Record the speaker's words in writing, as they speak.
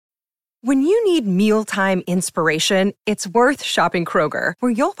When you need mealtime inspiration, it's worth shopping Kroger,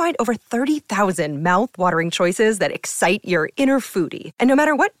 where you'll find over 30,000 mouth-watering choices that excite your inner foodie. And no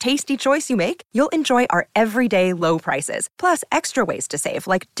matter what tasty choice you make, you'll enjoy our everyday low prices, plus extra ways to save,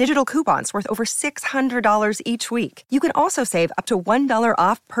 like digital coupons worth over $600 each week. You can also save up to $1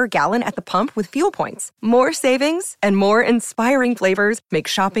 off per gallon at the pump with fuel points. More savings and more inspiring flavors make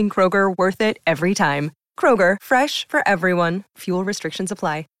shopping Kroger worth it every time. Kroger, fresh for everyone. Fuel restrictions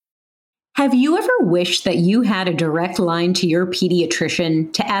apply. Have you ever wished that you had a direct line to your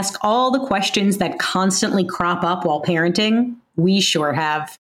pediatrician to ask all the questions that constantly crop up while parenting? We sure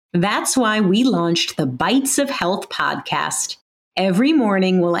have. That's why we launched the Bites of Health podcast. Every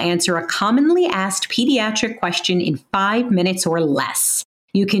morning, we'll answer a commonly asked pediatric question in 5 minutes or less.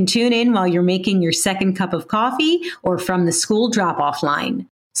 You can tune in while you're making your second cup of coffee or from the school drop-off line.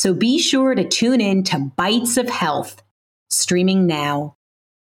 So be sure to tune in to Bites of Health, streaming now.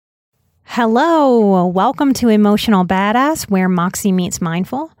 Hello, welcome to Emotional Badass, where Moxie meets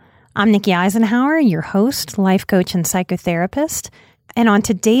mindful. I'm Nikki Eisenhower, your host, life coach, and psychotherapist. And on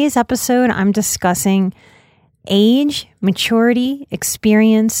today's episode, I'm discussing age, maturity,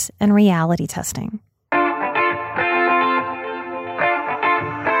 experience, and reality testing.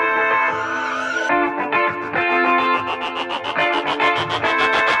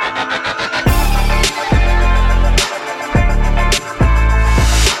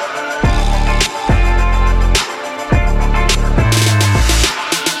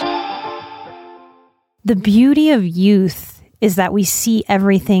 The beauty of youth is that we see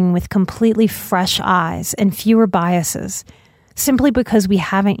everything with completely fresh eyes and fewer biases, simply because we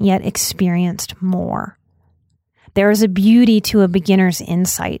haven't yet experienced more. There is a beauty to a beginner's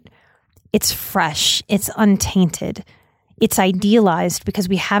insight. It's fresh, it's untainted, it's idealized because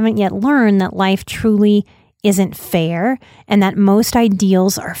we haven't yet learned that life truly isn't fair and that most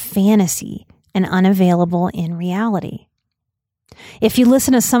ideals are fantasy and unavailable in reality. If you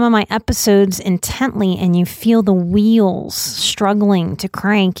listen to some of my episodes intently and you feel the wheels struggling to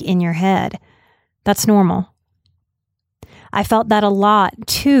crank in your head, that's normal. I felt that a lot,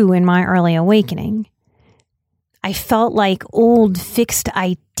 too, in my early awakening. I felt like old fixed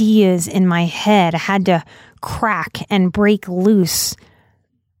ideas in my head had to crack and break loose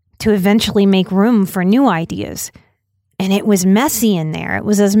to eventually make room for new ideas. And it was messy in there. It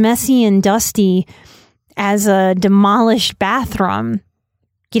was as messy and dusty as a demolished bathroom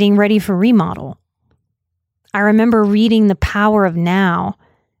getting ready for remodel. I remember reading The Power of Now,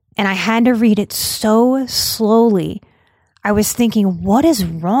 and I had to read it so slowly. I was thinking, what is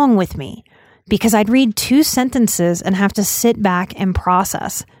wrong with me? Because I'd read 2 sentences and have to sit back and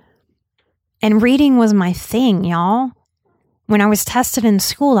process. And reading was my thing, y'all. When I was tested in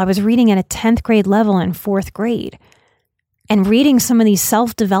school, I was reading at a 10th grade level in 4th grade. And reading some of these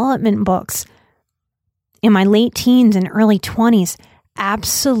self-development books in my late teens and early 20s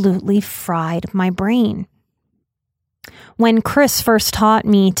absolutely fried my brain. When Chris first taught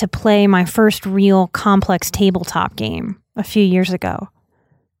me to play my first real complex tabletop game a few years ago,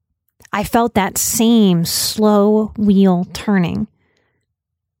 I felt that same slow wheel turning.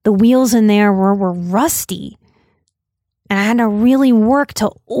 The wheels in there were rusty, and I had to really work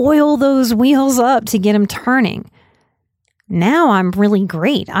to oil those wheels up to get them turning. Now I'm really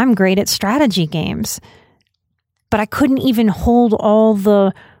great. I'm great at strategy games. But I couldn't even hold all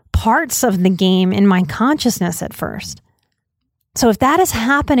the parts of the game in my consciousness at first. So if that is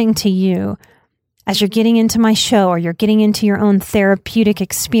happening to you as you're getting into my show, or you're getting into your own therapeutic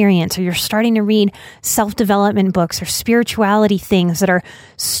experience, or you're starting to read self-development books or spirituality things that are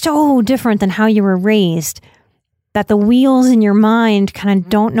so different than how you were raised, that the wheels in your mind kind of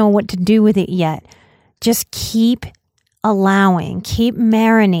don't know what to do with it yet, just keep allowing, keep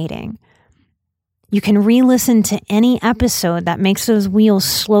marinating. You can re-listen to any episode that makes those wheels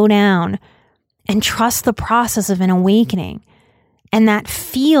slow down and trust the process of an awakening. And that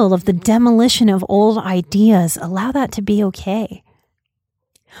feel of the demolition of old ideas, allow that to be okay.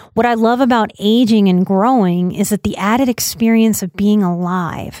 What I love about aging and growing is that the added experience of being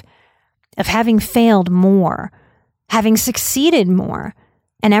alive, of having failed more, having succeeded more,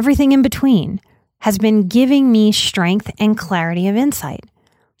 and everything in between, has been giving me strength and clarity of insight.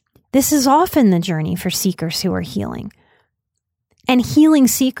 This is often the journey for seekers who are healing. And healing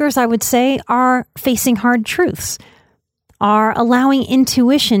seekers, I would say, are facing hard truths, are allowing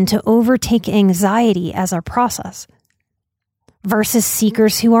intuition to overtake anxiety as our process, versus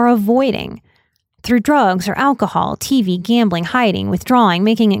seekers who are avoiding through drugs or alcohol, TV, gambling, hiding, withdrawing,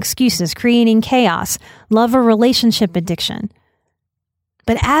 making excuses, creating chaos, love or relationship addiction.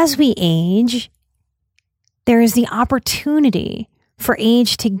 But as we age, there is the opportunity for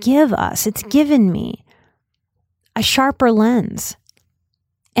age to give us. It's given me a sharper lens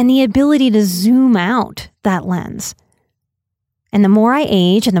and the ability to zoom out that lens. And the more I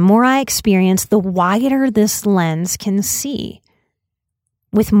age and the more I experience, the wider this lens can see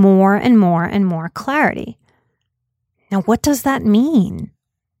with more and more and more clarity. Now, what does that mean?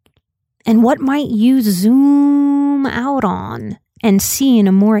 And what might you zoom out on and see in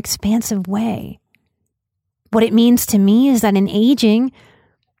a more expansive way? What it means to me is that in aging,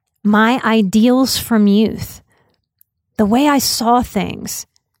 my ideals from youth, the way I saw things,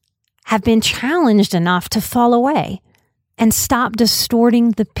 have been challenged enough to fall away and stop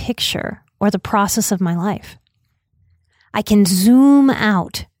distorting the picture or the process of my life. I can zoom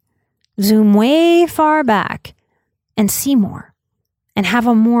out, zoom way far back, and see more, and have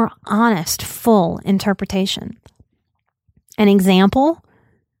a more honest, full interpretation. An example,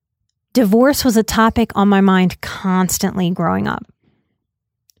 divorce was a topic on my mind constantly growing up.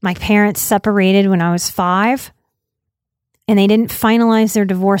 My parents separated when I was 5, and they didn't finalize their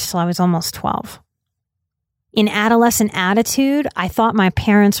divorce till I was almost 12. In adolescent attitude, I thought my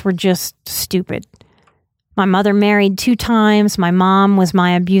parents were just stupid. My mother married 2 times. My mom was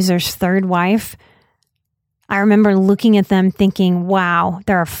my abuser's 3rd wife. I remember looking at them thinking, wow,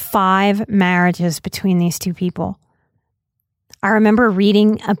 there are 5 marriages between these 2 people. I remember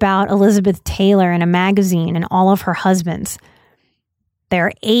reading about Elizabeth Taylor in a magazine and all of her husbands. There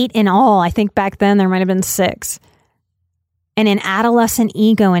are 8 in all. I think back then there might have been 6. And in adolescent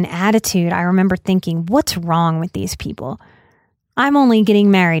ego and attitude, I remember thinking, what's wrong with these people? I'm only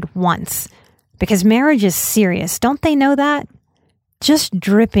getting married once because marriage is serious. Don't they know that? Just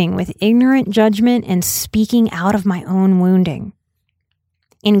dripping with ignorant judgment and speaking out of my own wounding.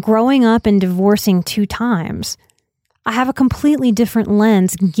 In growing up and divorcing 2 times, I have a completely different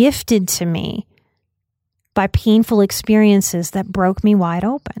lens gifted to me by painful experiences that broke me wide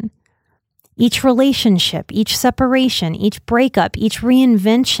open. Each relationship, each separation, each breakup, each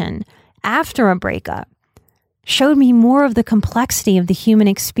reinvention after a breakup showed me more of the complexity of the human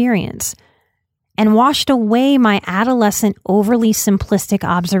experience and washed away my adolescent, overly simplistic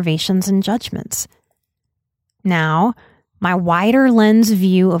observations and judgments. Now, my wider lens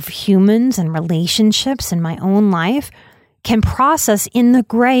view of humans and relationships in my own life can process in the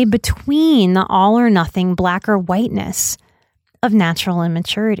gray between the all or nothing black or whiteness of natural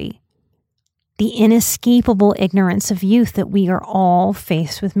immaturity. The inescapable ignorance of youth that we are all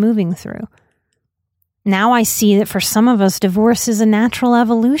faced with moving through. Now I see that for some of us, divorce is a natural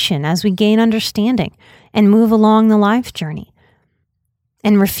evolution as we gain understanding and move along the life journey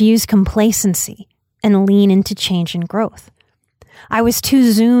and refuse complacency and lean into change and growth. I was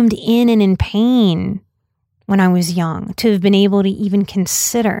too zoomed in and in pain when I was young to have been able to even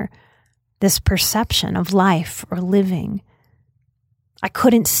consider this perception of life or living. I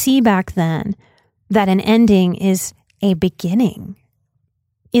couldn't see back then that an ending is a beginning.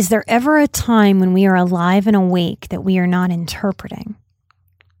 Is there ever a time when we are alive and awake that we are not interpreting?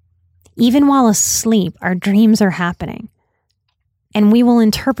 Even while asleep, our dreams are happening, and we will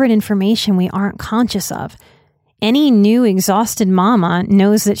interpret information we aren't conscious of. Any new exhausted mama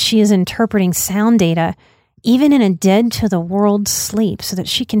knows that she is interpreting sound data even in a dead-to-the-world sleep so that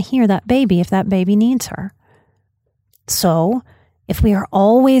she can hear that baby if that baby needs her. So, if we are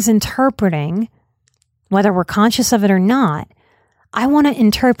always interpreting, whether we're conscious of it or not, I want to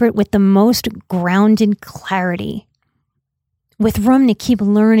interpret with the most grounded clarity, with room to keep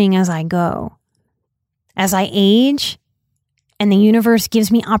learning as I go. As I age and the universe gives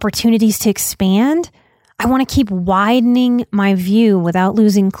me opportunities to expand, I want to keep widening my view without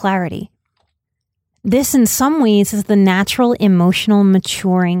losing clarity. This, in some ways, is the natural emotional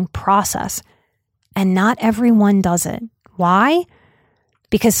maturing process, and not everyone does it. Why?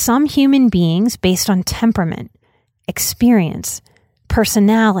 Because some human beings, based on temperament, experience,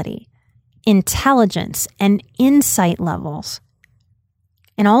 personality, intelligence, and insight levels,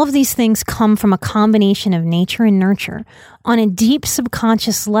 and all of these things come from a combination of nature and nurture. On a deep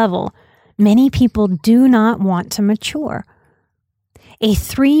subconscious level, many people do not want to mature. A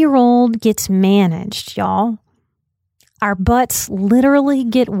 3-year-old gets managed, y'all. Our butts literally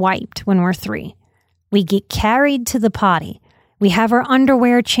get wiped when we're 3. We get carried to the potty. We have our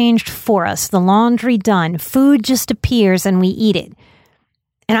underwear changed for us, the laundry done, food just appears and we eat it.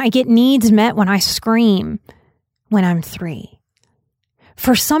 And I get needs met when I scream when I'm 3.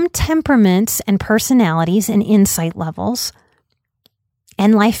 For some temperaments and personalities and insight levels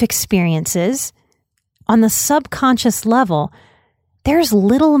and life experiences, on the subconscious level, there's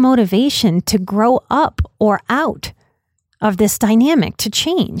little motivation to grow up or out of this dynamic, to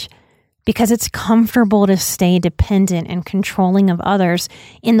change. because it's comfortable to stay dependent and controlling of others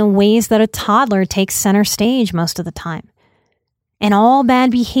in the ways that a toddler takes center stage most of the time. And all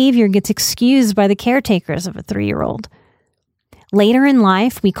bad behavior gets excused by the caretakers of a 3-year-old. Later in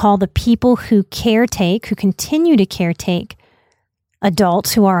life, we call the people who continue to caretake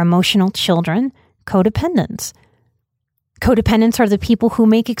adults who are emotional children, codependents. Codependents are the people who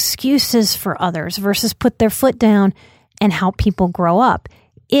make excuses for others versus put their foot down and help people grow up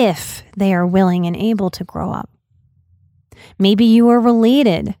if they are willing and able to grow up. Maybe you are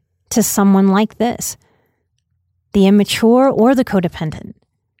related to someone like this, the immature or the codependent.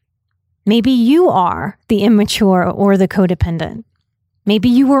 Maybe you are the immature or the codependent. Maybe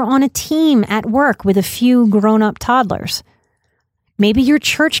you were on a team at work with a few grown-up toddlers. Maybe your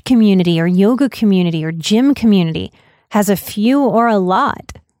church community or yoga community or gym community has a few or a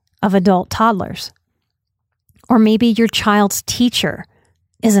lot of adult toddlers. Or maybe your child's teacher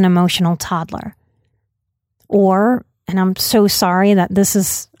is an emotional toddler. Or, and I'm so sorry that this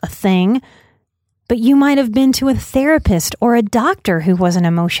is a thing, but you might have been to a therapist or a doctor who was an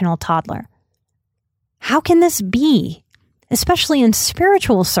emotional toddler. How can this be? Especially in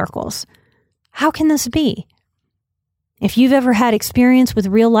spiritual circles. How can this be? If you've ever had experience with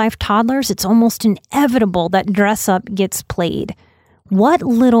real-life toddlers, it's almost inevitable that dress-up gets played. What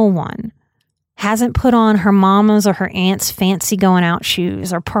little one hasn't put on her mama's or her aunt's fancy going-out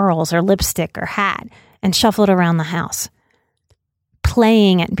shoes or pearls or lipstick or hat and shuffled around the house,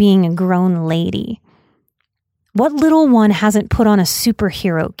 playing at being a grown lady? What little one hasn't put on a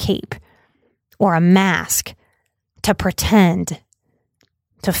superhero cape or a mask to pretend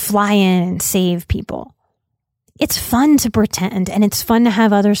to fly in and save people? It's fun to pretend, and it's fun to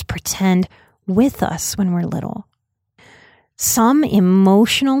have others pretend with us when we're little. Some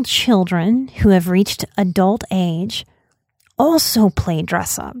emotional children who have reached adult age also play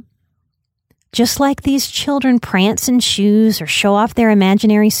dress up. Just like these children prance in shoes or show off their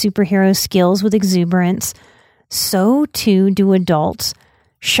imaginary superhero skills with exuberance, so too do adults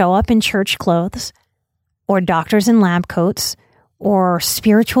show up in church clothes, or doctors in lab coats, or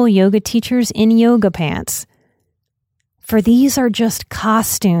spiritual yoga teachers in yoga pants. For these are just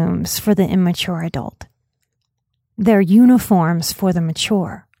costumes for the immature adult. They're uniforms for the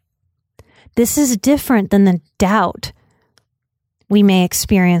mature. This is different than the doubt we may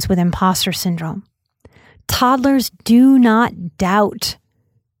experience with imposter syndrome. Toddlers do not doubt.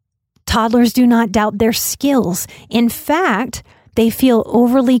 Toddlers do not doubt their skills. In fact, they feel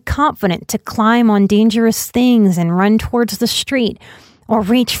overly confident to climb on dangerous things and run towards the street or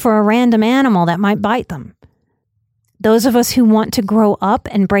reach for a random animal that might bite them. Those of us who want to grow up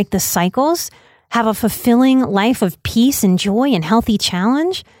and break the cycles, have a fulfilling life of peace and joy and healthy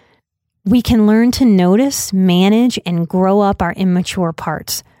challenge, we can learn to notice, manage, and grow up our immature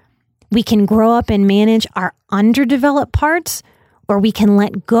parts. We can grow up and manage our underdeveloped parts, or we can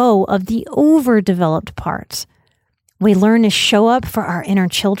let go of the overdeveloped parts. We learn to show up for our inner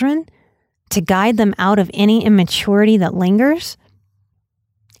children, to guide them out of any immaturity that lingers.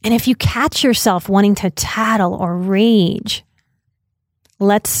 And if you catch yourself wanting to tattle or rage,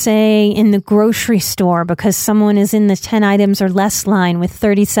 let's say in the grocery store because someone is in the 10 items or less line with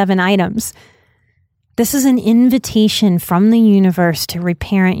 37 items, this is an invitation from the universe to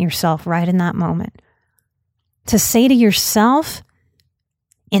reparent yourself right in that moment. To say to yourself,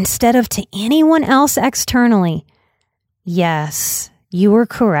 instead of to anyone else externally, yes, you are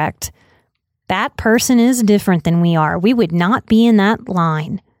correct. That person is different than we are. We would not be in that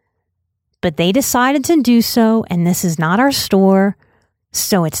line. But they decided to do so, and this is not our store,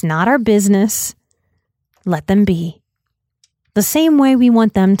 so it's not our business. Let them be. The same way we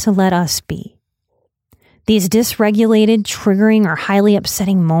want them to let us be. These dysregulated, triggering, or highly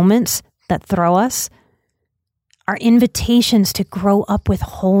upsetting moments that throw us are invitations to grow up with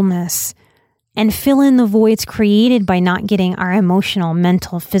wholeness and fill in the voids created by not getting our emotional,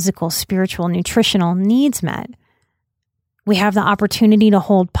 mental, physical, spiritual, nutritional needs met. We have the opportunity to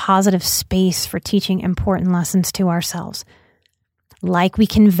hold positive space for teaching important lessons to ourselves. Like we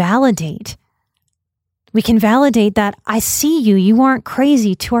can validate. We can validate that I see you, you aren't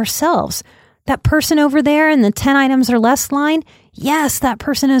crazy to ourselves. That person over there in the 10 items or less line, yes, that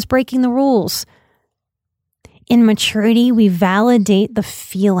person is breaking the rules. In maturity, we validate the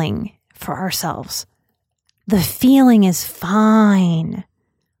feeling for ourselves. The feeling is fine.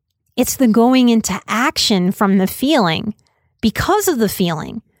 It's the going into action from the feeling, because of the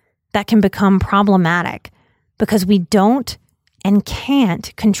feeling, that can become problematic because we don't and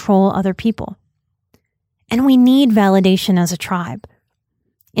can't control other people. And we need validation as a tribe.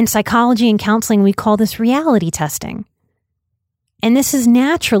 In psychology and counseling, we call this reality testing. And this is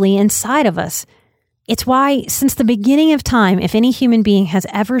naturally inside of us. It's why, since the beginning of time, if any human being has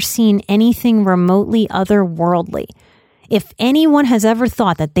ever seen anything remotely otherworldly, if anyone has ever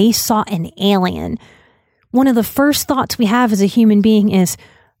thought that they saw an alien, one of the first thoughts we have as a human being is,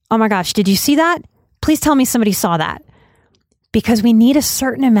 oh my gosh, did you see that? Please tell me somebody saw that. Because we need a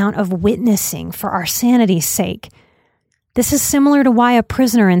certain amount of witnessing for our sanity's sake. This is similar to why a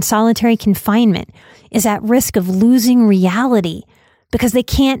prisoner in solitary confinement is at risk of losing reality because they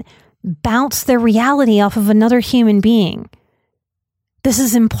can't bounce their reality off of another human being. This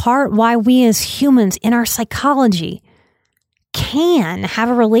is in part why we as humans in our psychology can have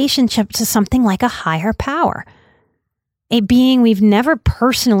a relationship to something like a higher power, a being we've never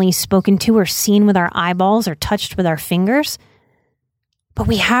personally spoken to or seen with our eyeballs or touched with our fingers. But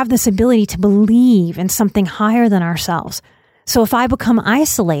we have this ability to believe in something higher than ourselves. So if I become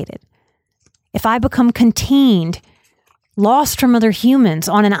isolated, if I become contained, lost from other humans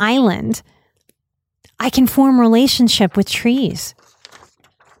on an island, I can form relationship with trees.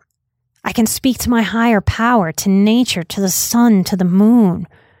 I can speak to my higher power, to nature, to the sun, to the moon.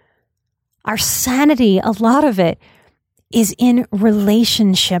 Our sanity, a lot of it, is in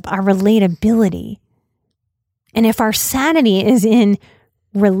relationship, our relatability. And if our sanity is in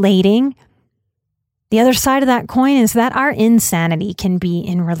relating, the other side of that coin is that our insanity can be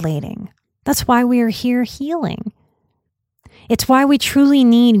in relating. That's why we are here healing. It's why we truly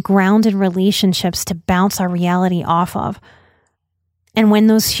need grounded relationships to bounce our reality off of. And when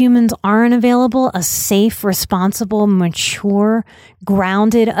those humans aren't available, a safe, responsible, mature,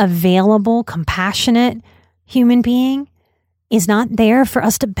 grounded, available, compassionate human being is not there for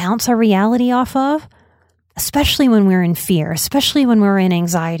us to bounce our reality off of, especially when we're in fear, especially when we're in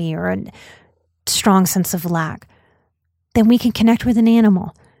anxiety or a strong sense of lack, then we can connect with an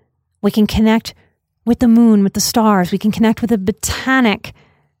animal. We can connect with the moon, with the stars. We can connect with a botanic,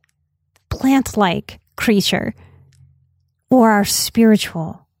 plant-like creature, or our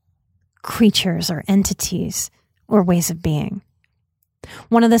spiritual creatures or entities or ways of being.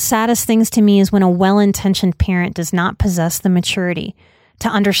 One of the saddest things to me is when a well-intentioned parent does not possess the maturity to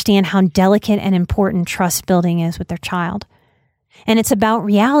understand how delicate and important trust building is with their child. And it's about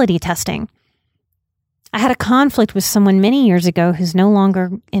reality testing. I had a conflict with someone many years ago who's no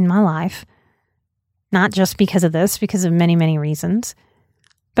longer in my life, not just because of this, because of many, many reasons.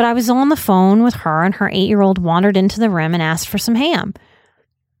 But I was on the phone with her, and her 8-year-old wandered into the room and asked for some ham.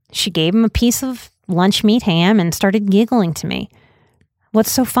 She gave him a piece of lunch meat ham and started giggling to me.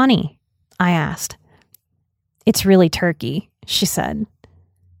 "What's so funny?" I asked. "It's really turkey," she said.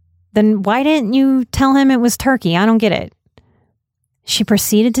 "Then why didn't you tell him it was turkey? I don't get it." She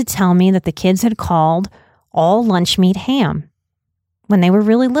proceeded to tell me that the kids had called all lunch meat ham when they were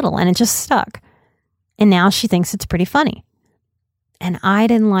really little, and it just stuck. And now she thinks it's pretty funny. And I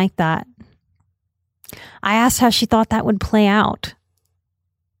didn't like that. I asked how she thought that would play out.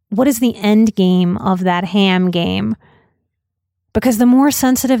 What is the end game of that ham game? Because the more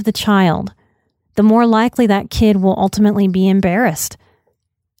sensitive the child, the more likely that kid will ultimately be embarrassed.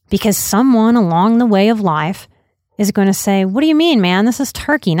 Because someone along the way of life is going to say, "What do you mean, man? This is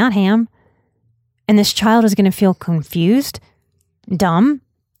turkey, not ham." And this child is going to feel confused, dumb,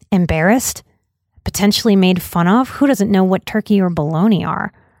 embarrassed, potentially made fun of. Who doesn't know what turkey or bologna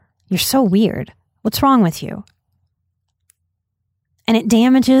are? You're so weird. What's wrong with you? And it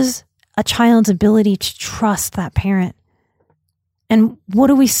damages a child's ability to trust that parent. And what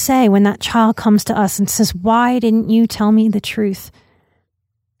do we say when that child comes to us and says, "Why didn't you tell me the truth?"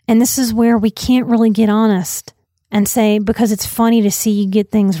 And this is where we can't really get honest and say, "Because it's funny to see you get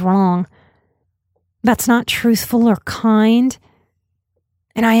things wrong." That's not truthful or kind.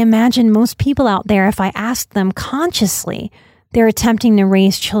 And I imagine most people out there, if I asked them consciously, they're attempting to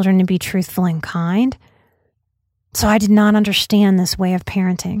raise children to be truthful and kind. So I did not understand this way of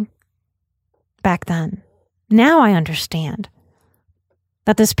parenting back then. Now I understand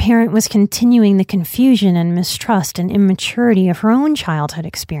that this parent was continuing the confusion and mistrust and immaturity of her own childhood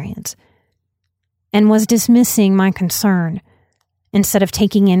experience and was dismissing my concern instead of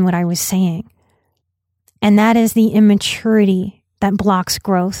taking in what I was saying. And that is the immaturity that blocks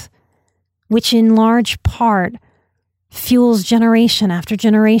growth, which in large part fuels generation after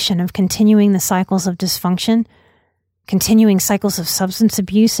generation of continuing the cycles of dysfunction, continuing cycles of substance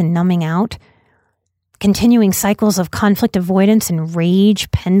abuse and numbing out, continuing cycles of conflict avoidance and rage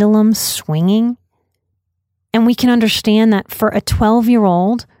pendulum swinging. And we can understand that for a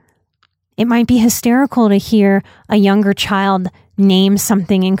 12-year-old, it might be hysterical to hear a younger child name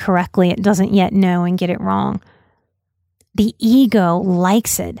something incorrectly it doesn't yet know and get it wrong. The ego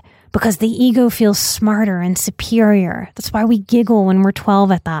likes it because the ego feels smarter and superior. That's why we giggle when we're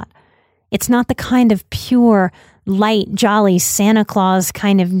 12 at that. It's not the kind of pure, light, jolly Santa Claus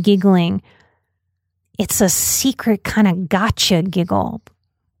kind of giggling. It's a secret kind of gotcha giggle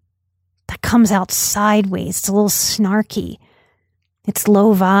that comes out sideways. It's a little snarky. It's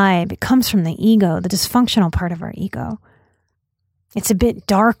low vibe. It comes from the ego, the dysfunctional part of our ego. It's a bit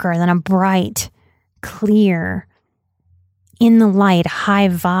darker than a bright, clear, in the light, high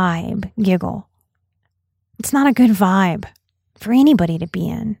vibe giggle. It's not a good vibe for anybody to be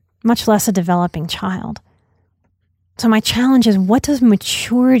in, much less a developing child. So my challenge is, what does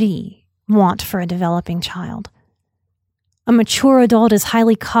maturity want for a developing child? A mature adult is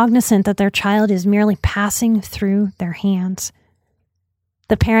highly cognizant that their child is merely passing through their hands.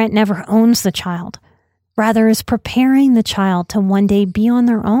 The parent never owns the child, rather is preparing the child to one day be on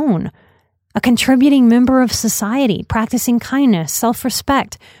their own, a contributing member of society, practicing kindness,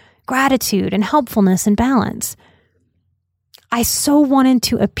 self-respect, gratitude, and helpfulness and balance. I so wanted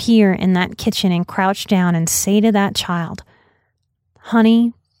to appear in that kitchen and crouch down and say to that child,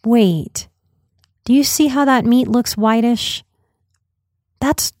 "Honey, wait. Do you see how that meat looks whitish?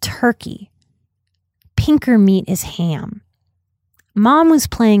 That's turkey. Pinker meat is ham. Mom was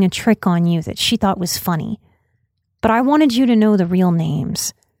playing a trick on you that she thought was funny, but I wanted you to know the real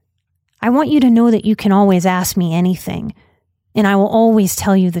names. I want you to know that you can always ask me anything, and I will always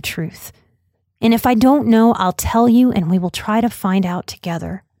tell you the truth. And if I don't know, I'll tell you, and we will try to find out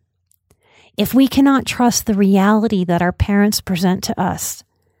together. If we cannot trust the reality that our parents present to us,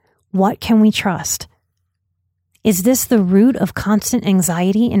 what can we trust? Is this the root of constant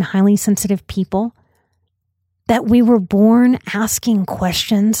anxiety in highly sensitive people? That we were born asking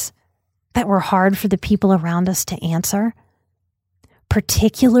questions that were hard for the people around us to answer?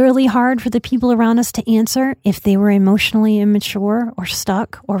 Particularly hard for the people around us to answer if they were emotionally immature or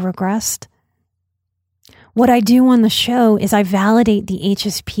stuck or regressed? What I do on the show is I validate the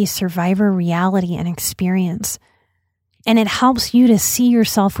HSP survivor reality and experience, and it helps you to see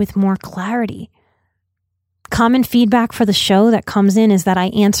yourself with more clarity. Common feedback for the show that comes in is that I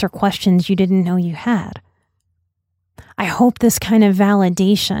answer questions you didn't know you had. I hope this kind of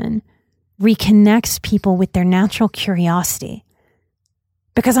validation reconnects people with their natural curiosity,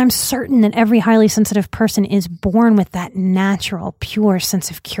 because I'm certain that every highly sensitive person is born with that natural, pure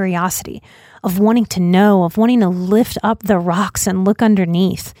sense of curiosity, of wanting to know, of wanting to lift up the rocks and look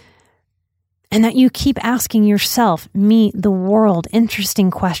underneath. And that you keep asking yourself, me, the world,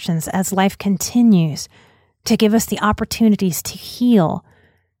 interesting questions as life continues to give us the opportunities to heal,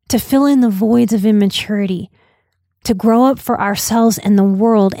 to fill in the voids of immaturity, to grow up for ourselves and the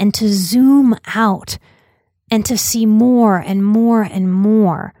world, and to zoom out and to see more and more and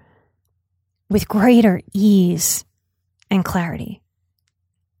more with greater ease and clarity.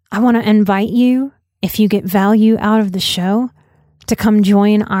 I want to invite you, if you get value out of the show, to come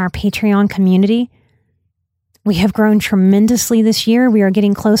join our Patreon community. We have grown tremendously this year. We are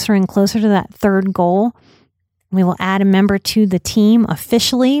getting closer and closer to that third goal. We will add a member to the team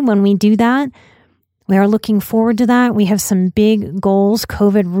officially when we do that. We are looking forward to that. We have some big goals.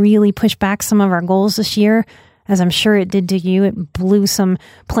 COVID really pushed back some of our goals this year, as I'm sure it did to you. It blew some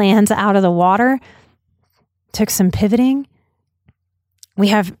plans out of the water, took some pivoting. We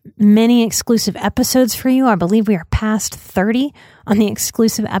have many exclusive episodes for you. I believe we are past 30 on the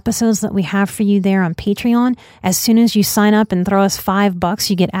exclusive episodes that we have for you there on Patreon. As soon as you sign up and throw us $5,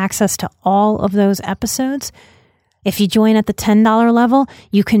 you get access to all of those episodes. If you join at the $10 level,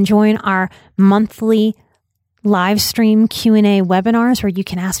 you can join our monthly live stream Q&A webinars where you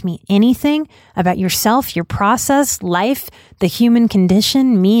can ask me anything about yourself, your process, life, the human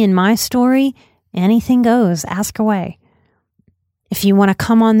condition, me and my story. Anything goes. Ask away. If you want to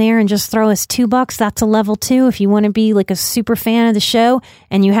come on there and just throw us $2, that's a level 2. If you want to be like a super fan of the show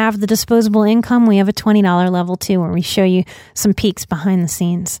and you have the disposable income, we have a $20 level 2 where we show you some peeks behind the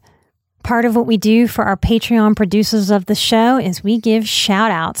scenes. Part of what we do for our Patreon producers of the show is we give shout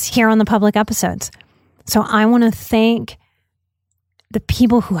outs here on the public episodes. So I want to thank the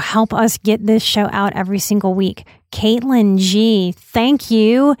people who help us get this show out every single week. Caitlin G, thank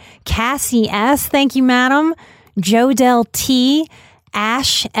you. Cassie S, thank you, madam. Jodell T,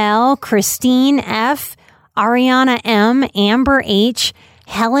 Ash L, Christine F, Ariana M, Amber H,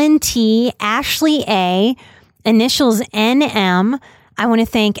 Helen T, Ashley A, initials NM. I want to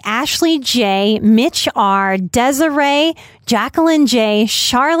thank Ashley J, Mitch R, Desiree, Jacqueline J,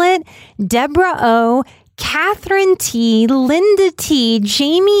 Charlotte, Deborah O, Catherine T, Linda T,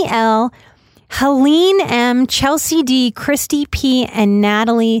 Jamie L, Helene M, Chelsea D, Christy P, and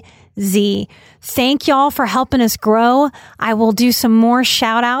Natalie Thank y'all for helping us grow. I will do some more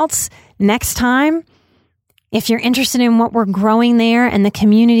shout outs next time. If you're interested in what we're growing there and the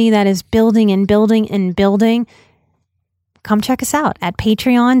community that is building and building and building, come check us out at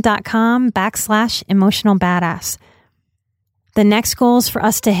patreon.com/emotionalbadass. The next goal is for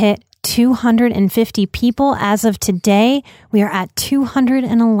us to hit 250 people. As of today, we are at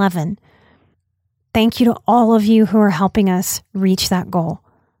 211. Thank you to all of you who are helping us reach that goal.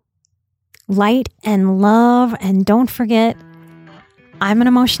 Light and love, and don't forget, I'm an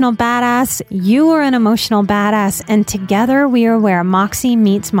emotional badass, you are an emotional badass, and together we are where Moxie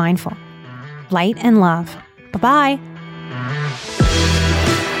meets mindful. Light and love. Bye-bye.